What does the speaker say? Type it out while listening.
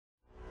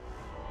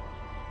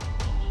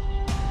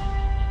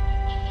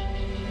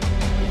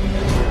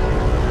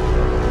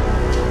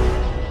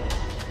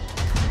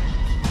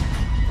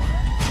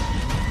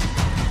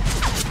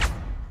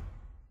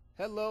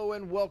Hello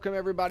and welcome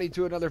everybody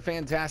to another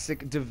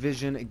fantastic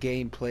Division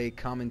gameplay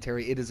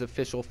commentary. It is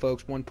official,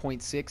 folks.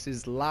 1.6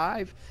 is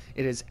live.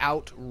 It is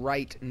out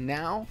right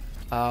now.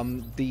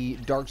 The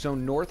Dark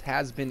Zone North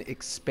has been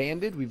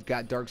expanded. We've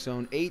got Dark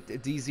Zone 8,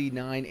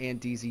 DZ9, and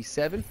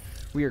DZ7.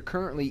 We are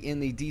currently in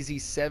the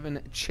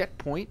DZ7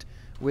 checkpoint,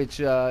 which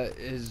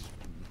is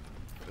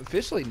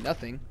officially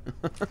nothing.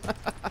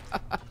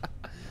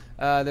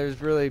 There's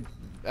really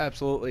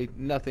absolutely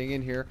nothing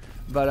in here,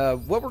 but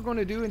what we're going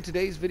to do in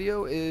today's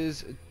video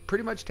is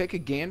pretty much take a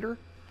gander.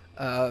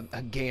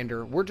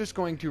 We're just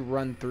going to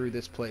run through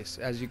this place.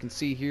 As you can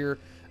see here,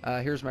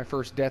 here's my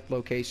first death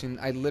location.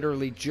 I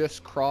literally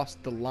just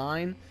crossed the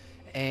line,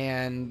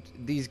 and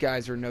these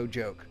guys are no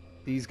joke.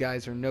 These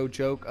guys are no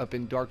joke up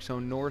in Dark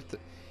Zone North.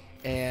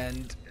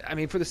 And I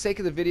mean, for the sake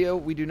of the video,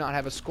 we do not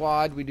have a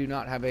squad, we do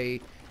not have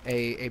a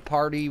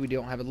party, we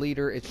don't have a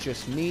leader. It's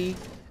just me.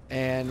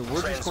 And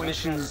we're just going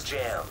to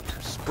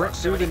sprint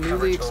through the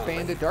newly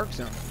expanded Dark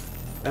Zone.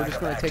 We're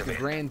just going to take a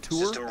grand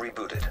tour. System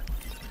rebooted.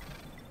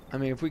 I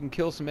mean, if we can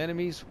kill some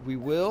enemies, we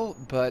will,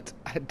 but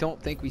I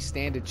don't think we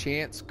stand a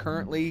chance.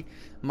 Currently,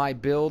 my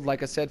build,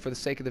 like I said, for the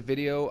sake of the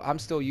video, I'm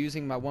still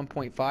using my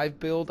 1.5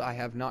 build. I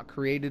have not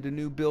created a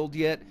new build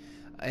yet,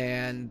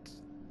 and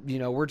you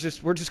know, we're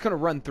just going to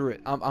run through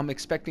it. I'm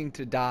expecting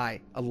to die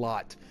a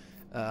lot.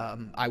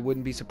 I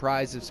wouldn't be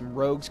surprised if some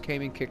rogues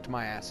came and kicked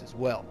my ass as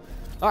well.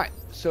 Alright,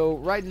 so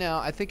right now,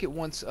 I think it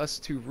wants us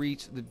to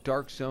reach the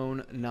Dark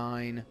Zone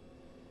 9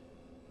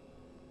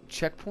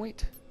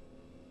 checkpoint.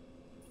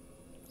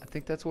 I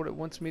think that's what it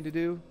wants me to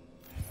do.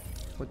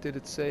 What did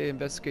it say?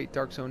 Investigate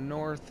Dark Zone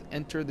North.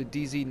 Enter the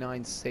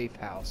DZ9 safe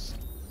house.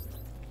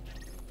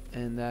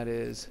 And that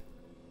is...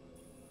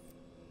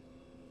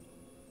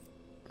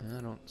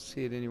 I don't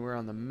see it anywhere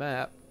on the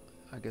map.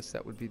 I guess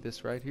that would be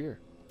this right here.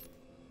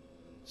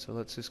 So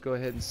let's just go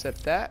ahead and set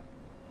that.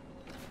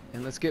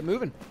 And let's get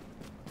moving.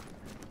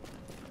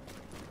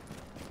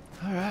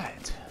 All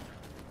right.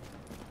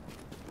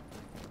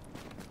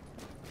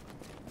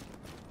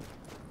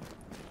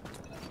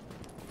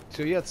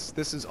 So yes,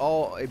 this is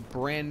all a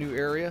brand new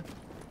area.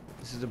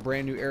 This is a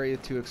brand new area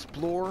to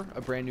explore,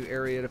 a brand new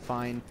area to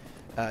find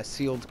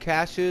sealed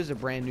caches, a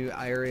brand new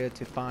area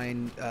to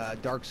find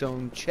Dark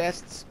Zone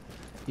chests.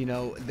 You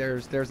know,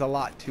 there's a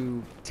lot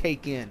to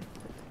take in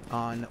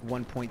on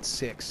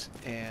 1.6,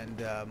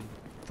 and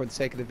for the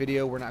sake of the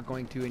video, we're not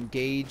going to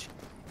engage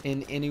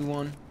in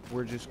anyone.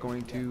 We're just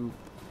going to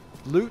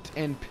loot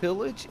and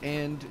pillage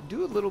and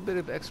do a little bit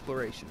of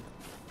exploration.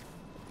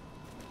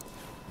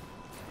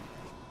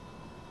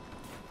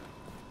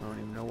 I don't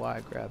even know why I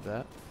grabbed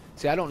that.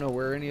 See, I don't know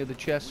where any of the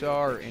chests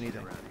are or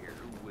anything.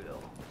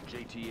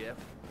 JTF.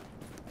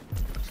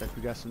 Looks like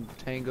we got some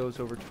tangos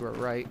over to our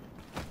right.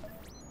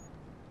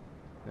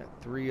 Got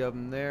 3 of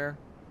them there.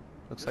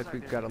 Looks like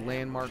we've got a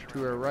landmark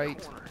to our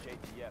right.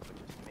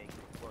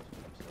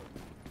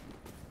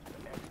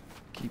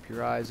 Keep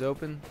your eyes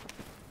open.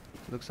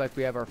 Looks like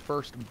we have our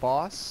first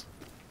boss.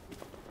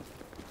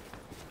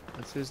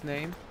 What's his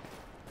name?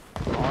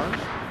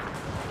 Mars.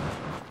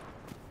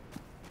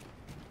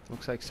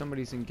 Looks like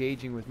somebody's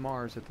engaging with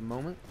Mars at the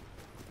moment.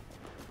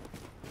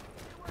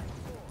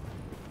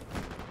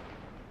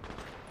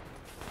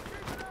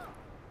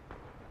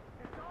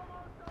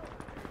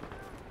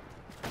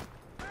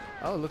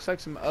 Oh, it looks like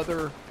some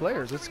other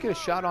players. Let's get a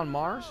shot on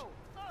Mars.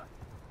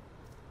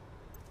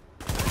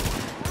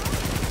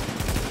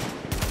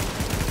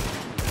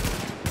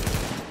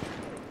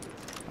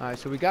 Alright,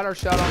 so we got our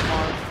shot on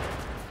Mars.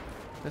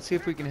 Let's see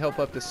if we can help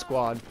up this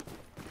squad.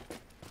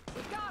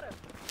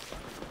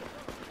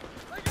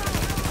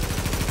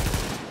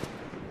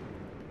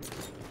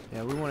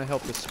 Yeah, we want to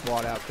help this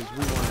squad out because we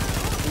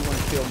want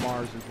to kill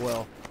Mars as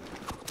well.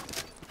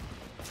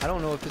 I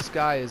don't know if this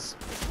guy is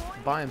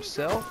by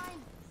himself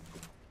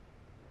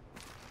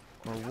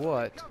or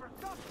what.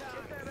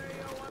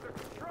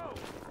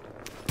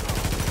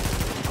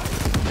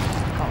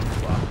 Oh,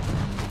 wow.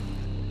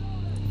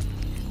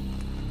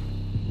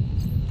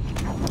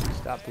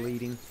 Stop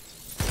bleeding.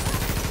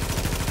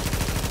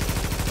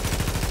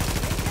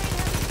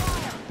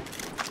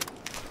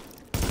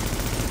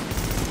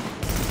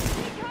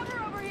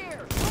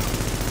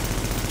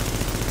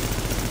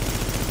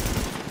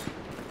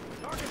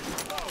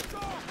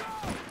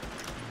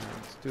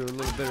 Let's do a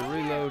little bit of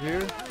reload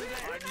here.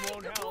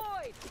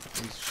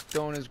 He's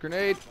throwing his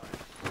grenade.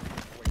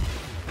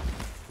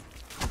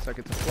 Looks like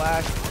it's a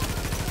flash.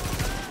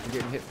 I'm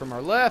getting hit from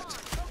our left.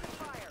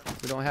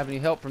 We don't have any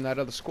help from that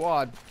other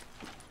squad.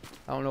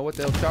 I don't know what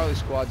the hell Charlie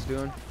squad's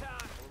doing.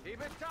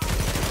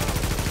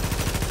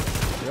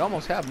 We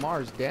almost have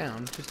Mars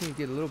down. Just need to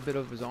get a little bit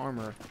of his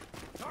armor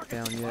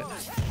down yet.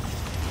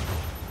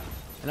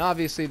 And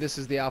obviously this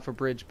is the Alpha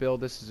Bridge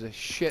build. This is a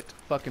shit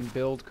fucking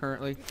build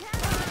currently.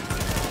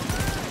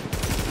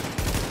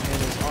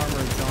 And his armor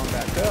has gone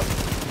back up.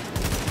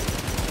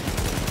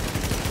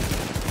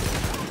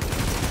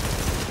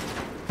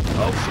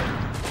 Oh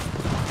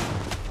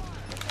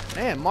shit.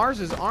 Man,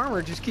 Mars's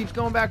armor just keeps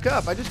going back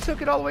up. I just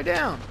took it all the way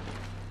down.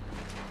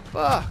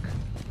 Fuck.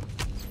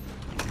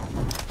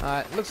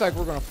 Alright, looks like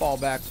we're going to fall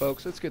back,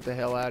 folks. Let's get the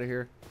hell out of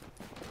here.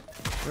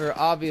 We're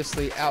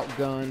obviously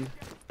outgunned.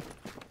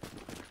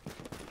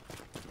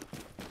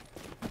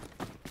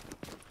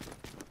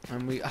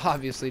 And we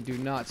obviously do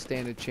not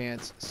stand a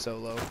chance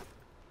solo.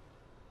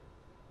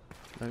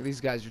 Like, these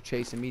guys are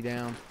chasing me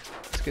down.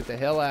 Let's get the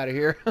hell out of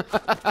here.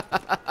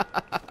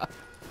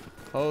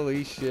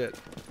 Holy shit.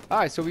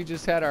 Alright, so we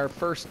just had our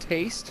first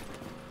taste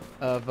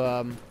of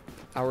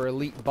our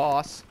elite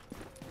boss.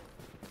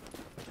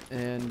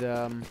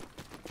 And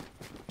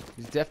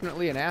he's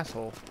definitely an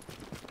asshole.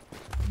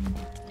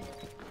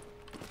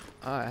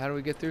 Alright, how do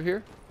we get through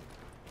here?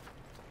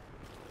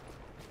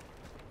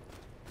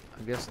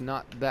 I guess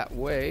not that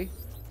way.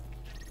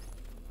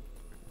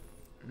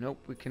 Nope,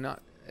 we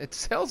cannot. It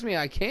tells me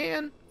I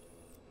can.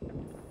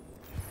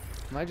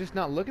 Am I just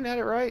not looking at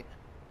it right?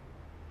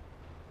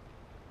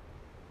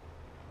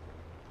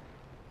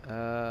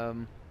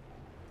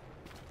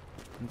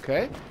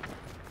 Okay.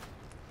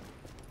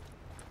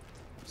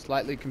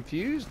 Slightly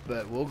confused,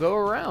 but we'll go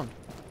around.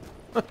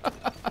 I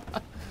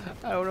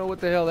don't know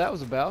what the hell that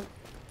was about.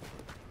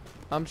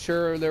 I'm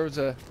sure there was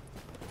a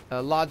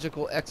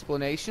logical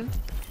explanation,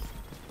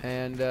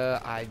 and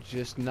I'm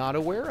just not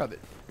aware of it.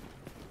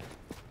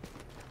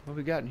 What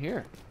we got in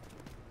here?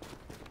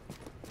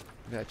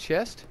 We got a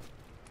chest.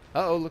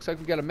 Uh-oh, looks like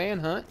we got a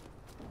manhunt.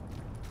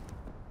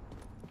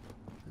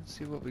 Let's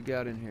see what we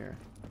got in here.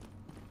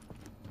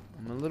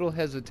 I'm a little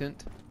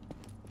hesitant.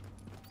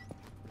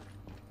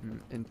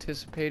 I'm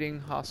anticipating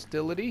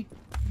hostility.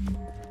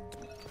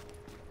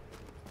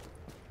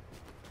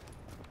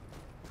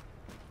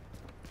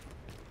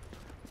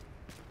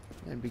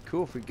 It'd be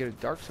cool if we get a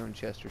Dark Zone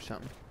chest or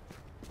something.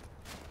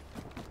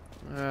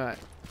 Alright,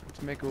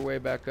 let's make our way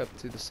back up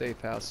to the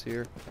safe house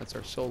here. That's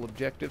our sole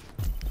objective.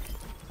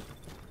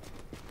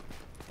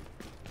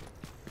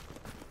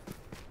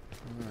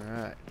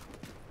 Alright.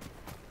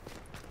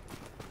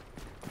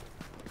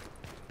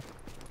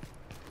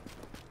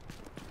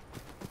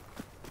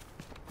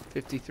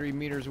 $53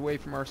 meters away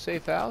from our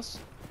safe house.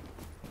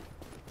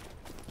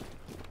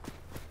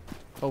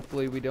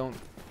 Hopefully we don't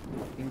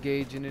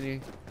engage in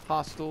any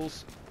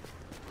hostiles.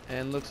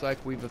 And looks like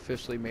we've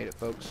officially made it,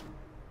 folks.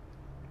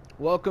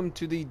 Welcome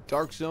to the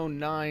Dark Zone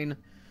 9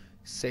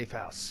 safe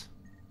house.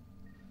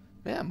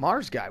 Man,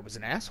 Mars guy was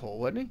an asshole,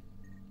 wasn't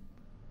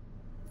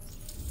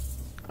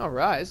he?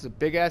 Alright, this is a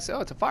big ass.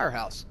 Oh, it's a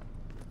firehouse.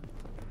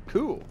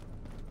 Cool.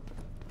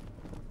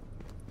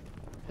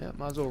 Yeah,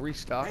 might as well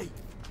restock. Hey,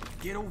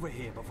 get over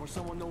here before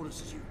someone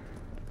notices you.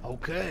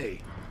 Okay.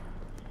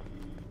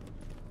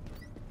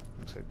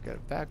 Looks like we got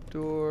a back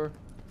door.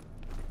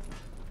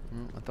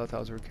 Oh, I thought that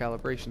was a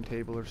recalibration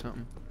table or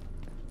something.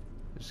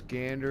 Just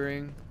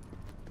gandering.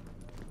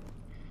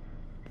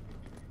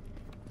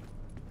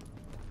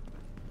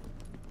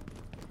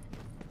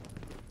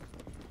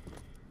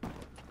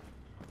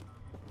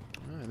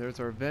 Alright, there's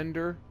our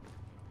vendor.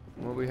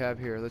 What do we have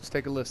here? Let's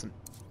take a listen.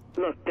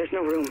 Look, there's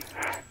no room.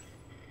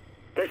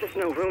 There's just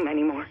no room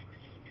anymore.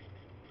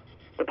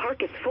 The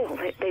park is full.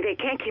 They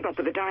can't keep up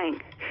with the dying.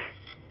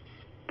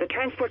 The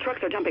transport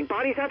trucks are dumping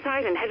bodies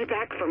outside and headed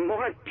back for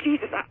more.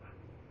 Jesus,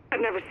 I've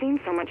never seen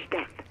so much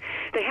death.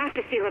 They have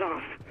to seal it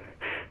off.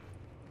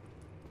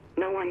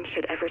 No one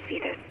should ever see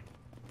this.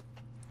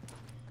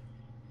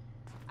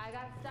 I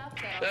got stuff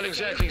Not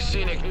exactly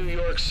scenic New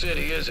York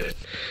City, is it?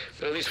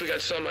 But at least we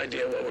got some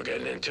idea what we're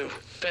getting into.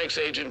 Thanks,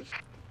 Agent.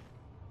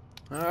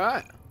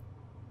 Alright.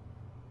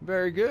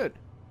 Very good.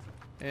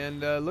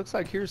 And looks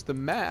like here's the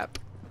map.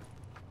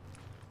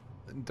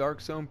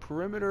 Dark Zone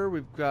perimeter.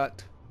 We've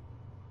got...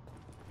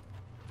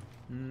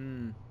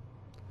 kind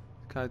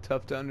of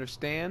tough to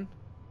understand.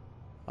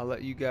 I'll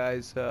let you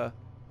guys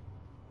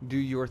do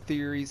your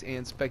theories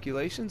and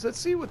speculations. Let's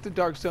see what the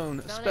Dark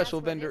Zone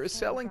special vendor is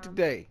selling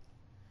today.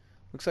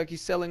 Looks like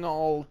he's selling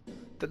all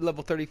the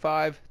level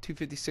 35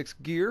 256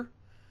 gear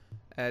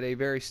at a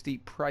very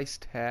steep price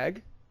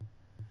tag.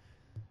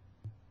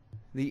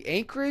 The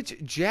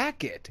Anchorage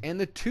jacket and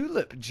the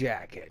Tulip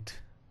jacket.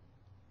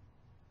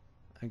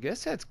 I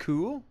guess that's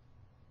cool.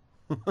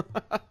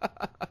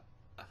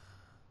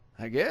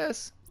 I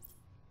guess.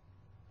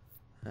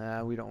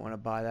 We don't want to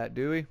buy that,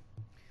 do we?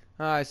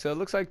 Alright, so it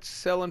looks like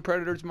selling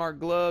Predator's Mark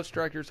gloves,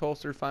 Striker's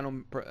holster,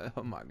 final...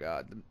 Oh my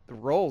god, the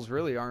rolls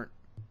really aren't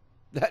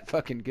that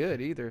fucking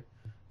good either.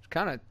 It's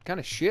kind of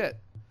shit.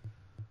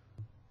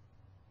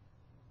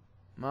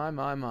 My.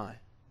 Let's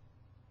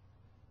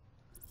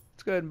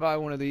go ahead and buy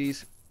one of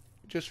these,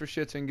 just for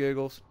shits and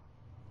giggles.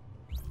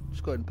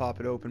 Just go ahead and pop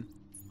it open.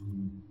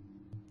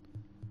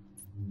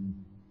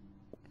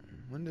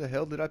 When the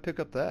hell did I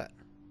pick up that?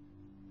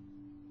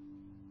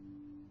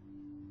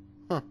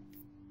 Huh.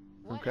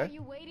 What Okay. are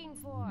you waiting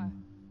for?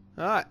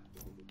 Alright.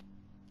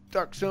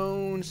 Dark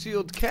Zone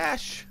sealed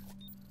cash.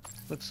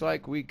 Looks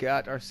like we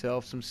got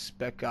ourselves some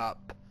Spec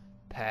Op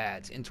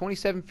pads and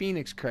 27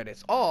 Phoenix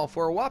credits, all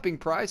for a whopping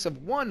price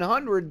of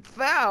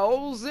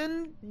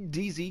 100,000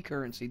 DZ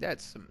currency.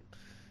 That's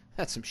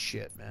some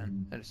shit,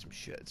 man. That is some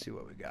shit. Let's see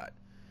what we got.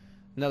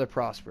 Another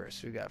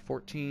Prosperous. We got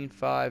 14,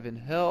 5 in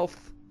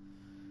health.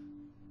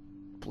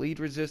 bleed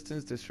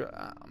resistance.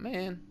 Oh,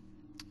 man,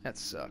 that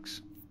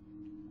sucks.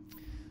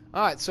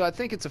 All right, so I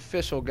think it's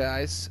official,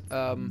 guys.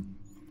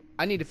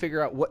 I need to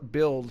figure out what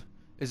build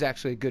is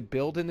actually a good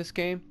build in this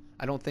game.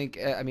 I don't think,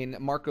 I mean,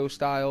 Marco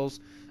Styles,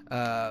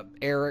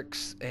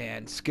 Eric's,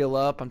 and Skill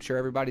Up. I'm sure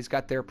everybody's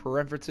got their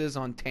preferences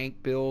on tank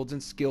builds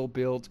and skill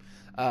builds.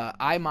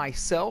 I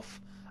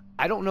myself,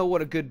 I don't know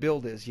what a good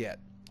build is yet.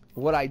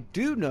 What I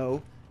do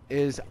know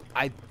is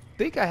I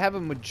think I have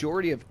a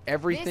majority of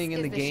everything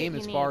in the game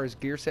as far as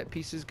gear set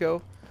pieces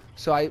go.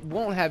 So I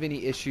won't have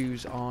any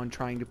issues on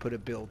trying to put a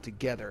build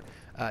together.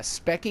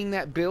 Speccing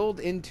that build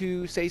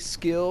into, say,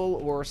 skill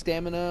or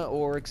stamina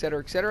or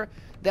etc.,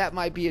 that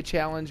might be a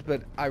challenge,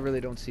 but I really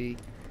don't see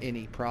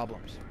any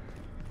problems.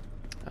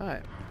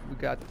 Alright, we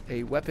got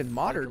a weapon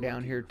modder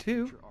down here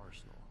too.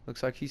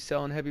 Looks like he's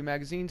selling heavy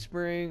magazine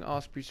spring,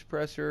 Osprey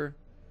suppressor,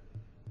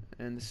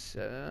 and this,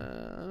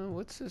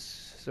 what's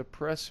this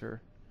suppressor?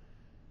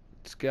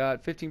 It's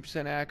got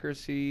 15%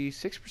 accuracy,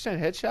 6%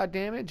 headshot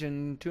damage,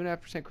 and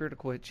 2.5%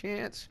 critical hit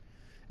chance.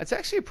 That's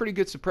actually a pretty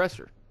good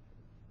suppressor.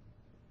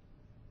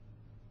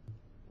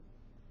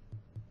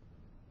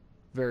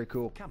 Very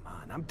cool. Come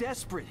on, I'm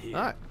desperate here.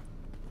 Alright.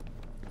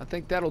 I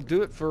think that'll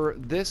do it for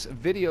this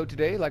video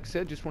today. Like I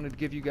said, just wanted to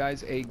give you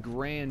guys a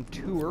grand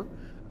tour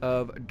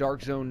of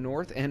Dark Zone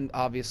North. And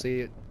obviously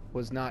it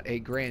was not a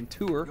grand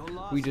tour.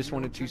 We just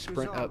wanted to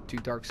sprint up to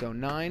Dark Zone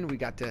 9. We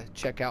got to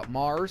check out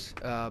Mars.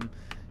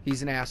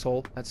 He's an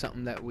asshole. That's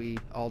something that we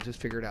all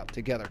just figured out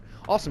together.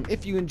 Awesome.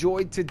 If you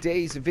enjoyed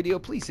today's video,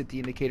 please hit the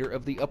indicator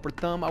of the upper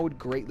thumb. I would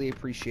greatly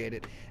appreciate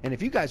it. And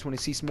if you guys want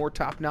to see some more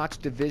top-notch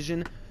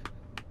Division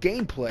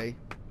gameplay,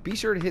 be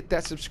sure to hit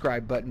that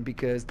subscribe button,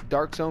 because the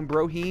Dark Zone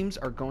Broheems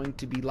are going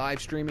to be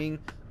live streaming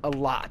a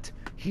lot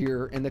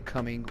here in the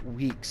coming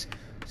weeks.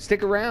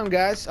 Stick around,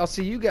 guys. I'll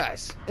see you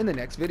guys in the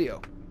next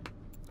video.